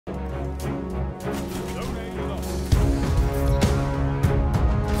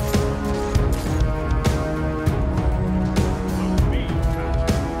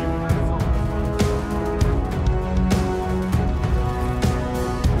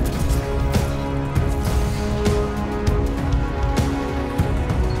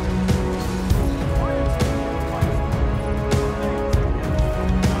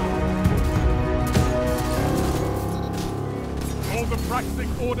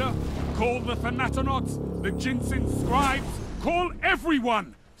Order, call the Thanatonauts, the Ginseng scribes, call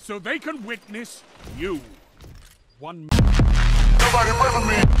everyone so they can witness you. Nobody pray for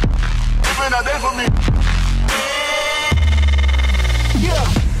me. If they're not there for me.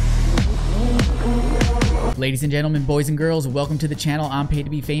 Yeah. Ladies and gentlemen, boys and girls, welcome to the channel. I'm Paid to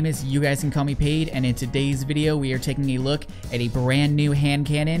Be Famous. You guys can call me Paid, and in today's video, we are taking a look at a brand new hand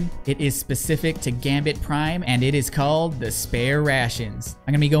cannon. It is specific to Gambit Prime, and it is called the SPARE Rations.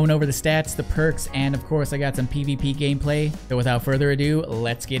 I'm gonna be going over the stats, the perks, and of course, I got some PvP gameplay. So without further ado,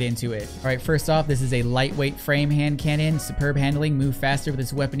 let's get into it. All right, first off, this is a lightweight frame hand cannon, superb handling, move faster with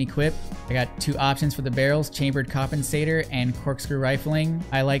this weapon equipped. I got two options for the barrels, chambered compensator and corkscrew rifling.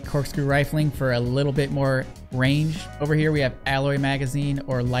 I like corkscrew rifling for a little bit more range. Over here we have alloy magazine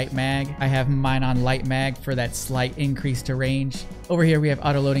or light mag. I have mine on light mag for that slight increase to range. Over here we have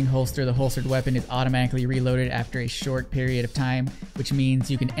auto loading holster. The holstered weapon is automatically reloaded after a short period of time, which means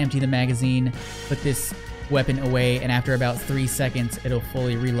you can empty the magazine, put this weapon away, and after about 3 seconds it'll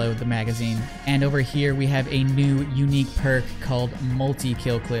fully reload the magazine. And over here we have a new unique perk called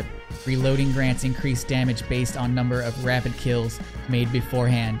multi-kill clip. Reloading grants increased damage based on number of rapid kills made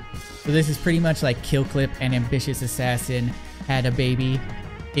beforehand. So this is pretty much like Kill Clip and Ambitious Assassin had a baby.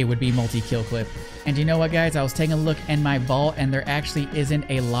 It would be multi-kill clip. And you know what, guys? I was taking a look in my vault, and there actually isn't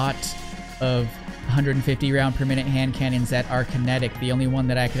a lot of 150 round per minute hand cannons that are kinetic. The only one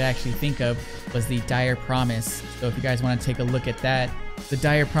that I could actually think of was the Dire Promise. So if you guys want to take a look at that, the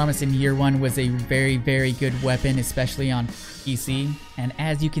Dire Promise in year one was a very, very good weapon, especially on PC. And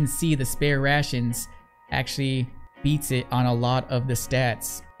as you can see, the SPARE Rations actually beats it on a lot of the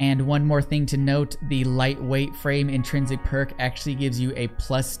stats. And one more thing to note, the lightweight frame intrinsic perk actually gives you a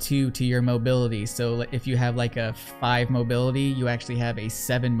 +2 to your mobility. So if you have like a 5 mobility, you actually have a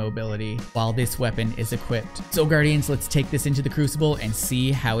 7 mobility while this weapon is equipped. So Guardians, let's take this into the Crucible and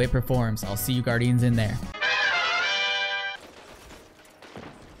see how it performs. I'll see you Guardians in there.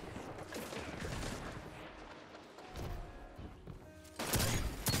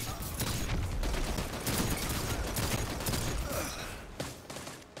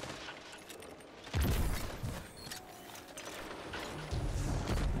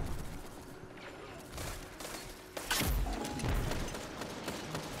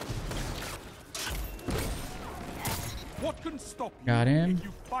 What can stop you? Got him. If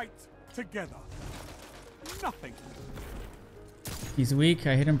you fight together? Nothing. He's weak.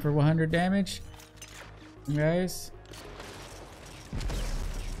 I hit him for 100 damage. Guys.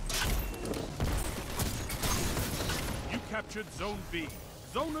 You captured Zone B.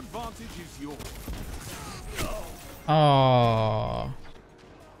 Zone advantage is yours. Oh.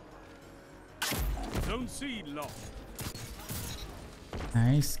 Zone C lost.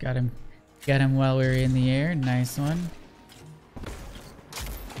 Nice. Got him. Got him while we were in the air. Nice one.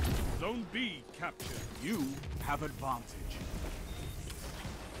 Zone B captured. You have advantage.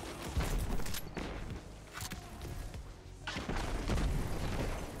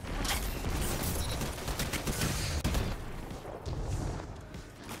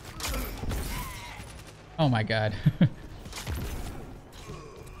 Oh my god.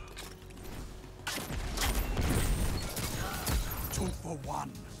 2 for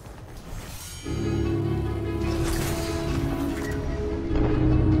 1.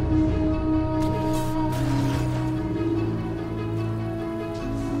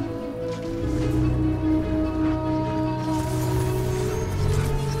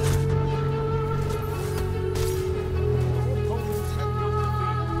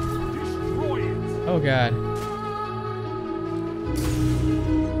 Oh god.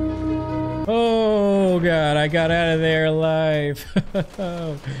 Oh god, I got out of there alive.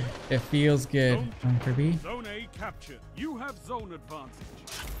 It feels good. Zone for B. Zone A captured. You have zone advantage.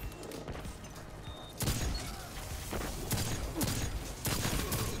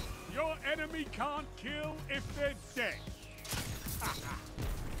 Your enemy can't kill if they're dead.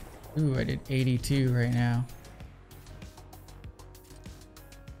 Ooh, I did 82 right now.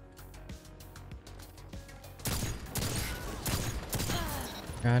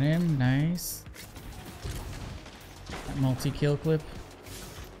 Got him, nice. That multi-kill clip.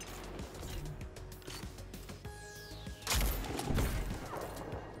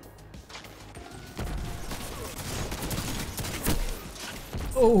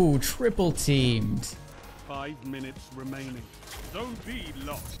 Oh, triple teamed. 5 minutes remaining. Zone B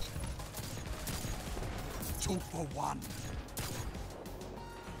lost. 2 for 1.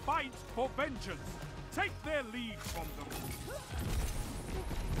 Fight for vengeance. Take their lead from them.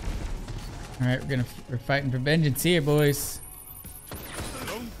 All right, we're fighting for vengeance here, boys.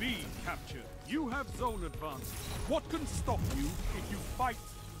 Zone B captured. You have zone advantage. What can stop you if you fight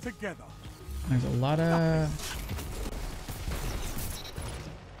together? There's a lot of...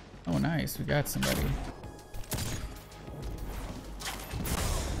 Oh, nice. We got somebody.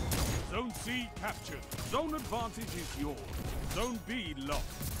 Zone C captured. Zone advantage is yours. Zone B lost.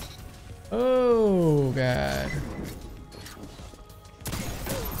 Oh, God.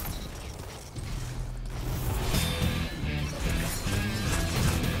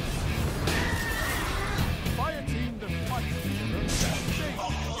 Fire team that fights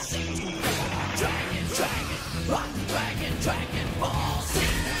together. Dragon, ball,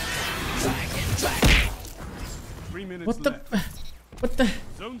 dragon. 3 minutes What the... left. What the...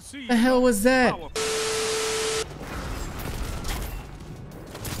 Zone C The hell was that? power.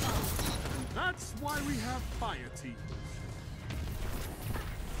 That's why we have fire teams.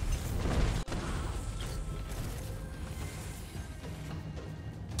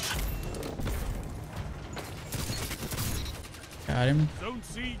 Got him. Zone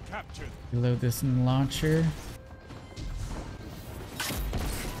C captured. Reload this in the launcher.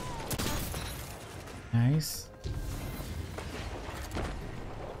 Nice.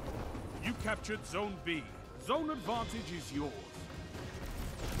 You captured Zone B. Zone advantage is yours.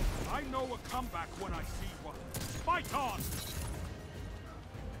 I know a comeback when I see one. Fight on!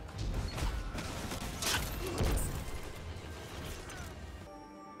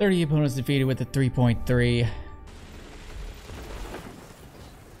 30 opponents defeated with a 3.3.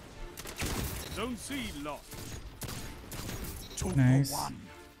 Zone C lost. 2 Nice. for 1.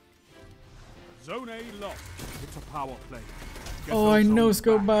 Zone A lost. It's a power play. Get Oh, those I zones no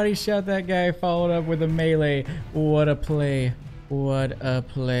scope back. body shot that guy, followed up with a melee. What a play. What a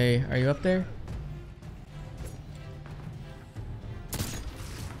play. Are you up there?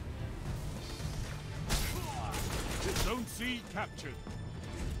 Zone C captured.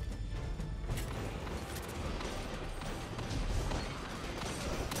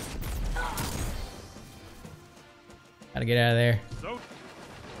 Gotta get out of there.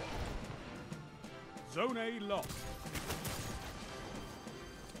 Zone A lost.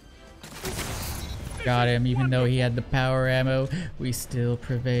 Got him, even though he had the power ammo, we still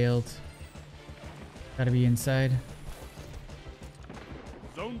prevailed. Gotta be inside.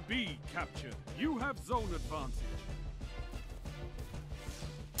 Zone B captured. You have zone advantage.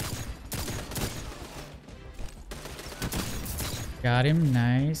 Got him,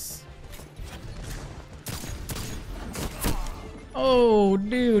 nice. Oh,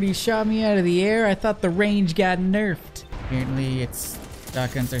 dude, he shot me out of the air. I thought the range got nerfed. Apparently, its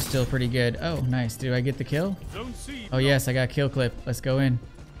shotguns are still pretty good. Oh, nice. Did I get the kill? Zone C. Oh, yes, I got kill clip. Let's go in.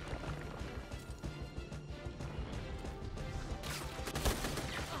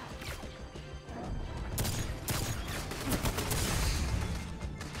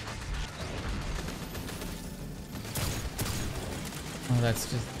 Oh,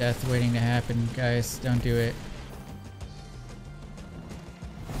 that's just death waiting to happen, guys. Don't do it.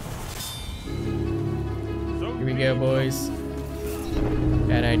 Here we go, boys.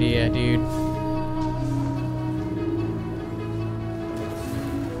 Bad idea, dude.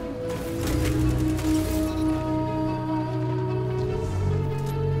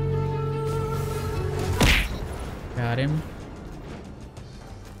 Got him.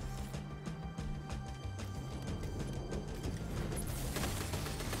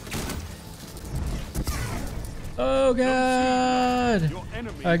 Oh God! Your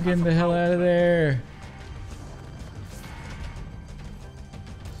enemy I'm getting has the a hell power out of play. there.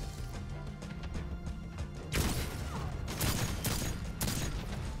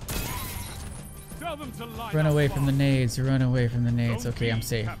 Tell them to line Run up away from the fast. nades. Run away from the nades. Zone Okay, B I'm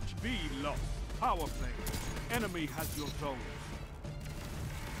safe. captured. B lost. Power play. Enemy has your zone.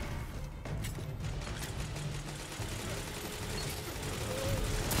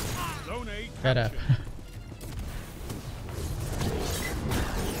 Zone A Shut up. captured.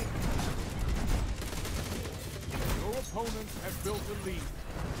 Your opponents have built a lead.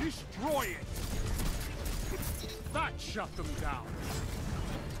 Destroy it. That shut them down.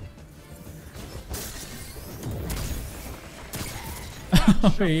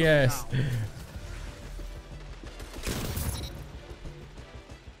 Oh, yes.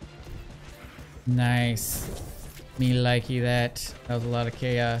 Nice. Me likey that. That was a lot of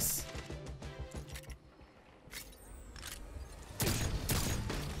chaos.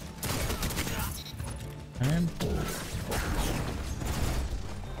 And did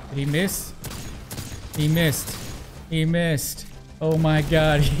he miss? He missed. He missed. Oh my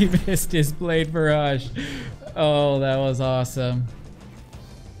god, he missed his blade barrage. Oh, that was awesome.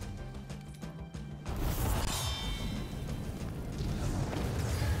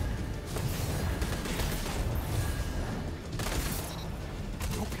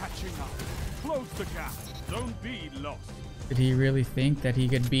 You're catching up. Close the gap. Don't be lost. Did he really think that he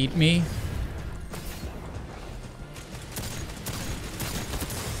could beat me?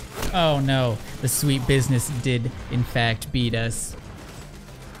 Oh no, the sweet business did in fact beat us.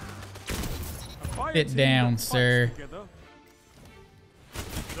 Sit down, sir.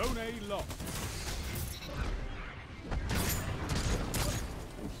 Zone A locked.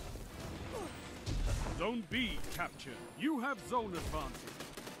 Zone B captured. You have zone advantage.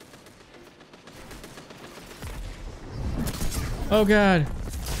 Oh god.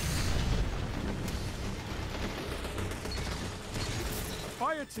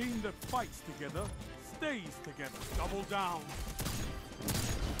 Fire team that fights together stays together. Double down.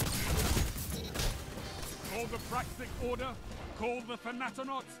 Call the Praxic Order. Call the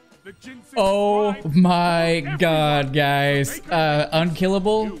Thanatonauts. The Ginseng Oh Scribes, my call god, everyone guys. so they can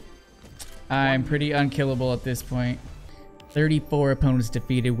Unkillable? you. I'm pretty unkillable at this point. 34 opponents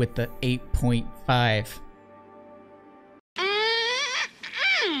defeated with the 8.5.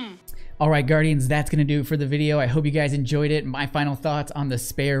 Alright, Guardians, that's going to do it for the video. I hope you guys enjoyed it. My final thoughts on the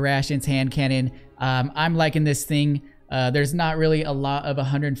Spare Rations hand cannon. I'm liking this thing. There's not really a lot of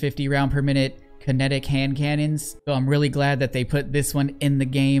 150 round per minute kinetic hand cannons, so I'm really glad that they put this one in the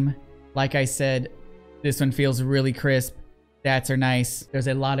game. Like I said, this one feels really crisp. Stats are nice. There's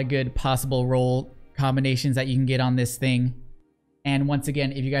a lot of good possible roll combinations that you can get on this thing. And once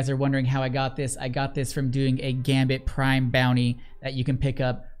again, if you guys are wondering how I got this from doing a Gambit Prime bounty that you can pick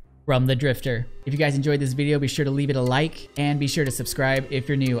up from the Drifter. If you guys enjoyed this video, be sure to leave it a like and be sure to subscribe if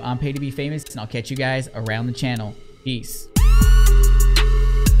you're new. I'm Pay to Be Famous, and I'll catch you guys around the channel. Peace.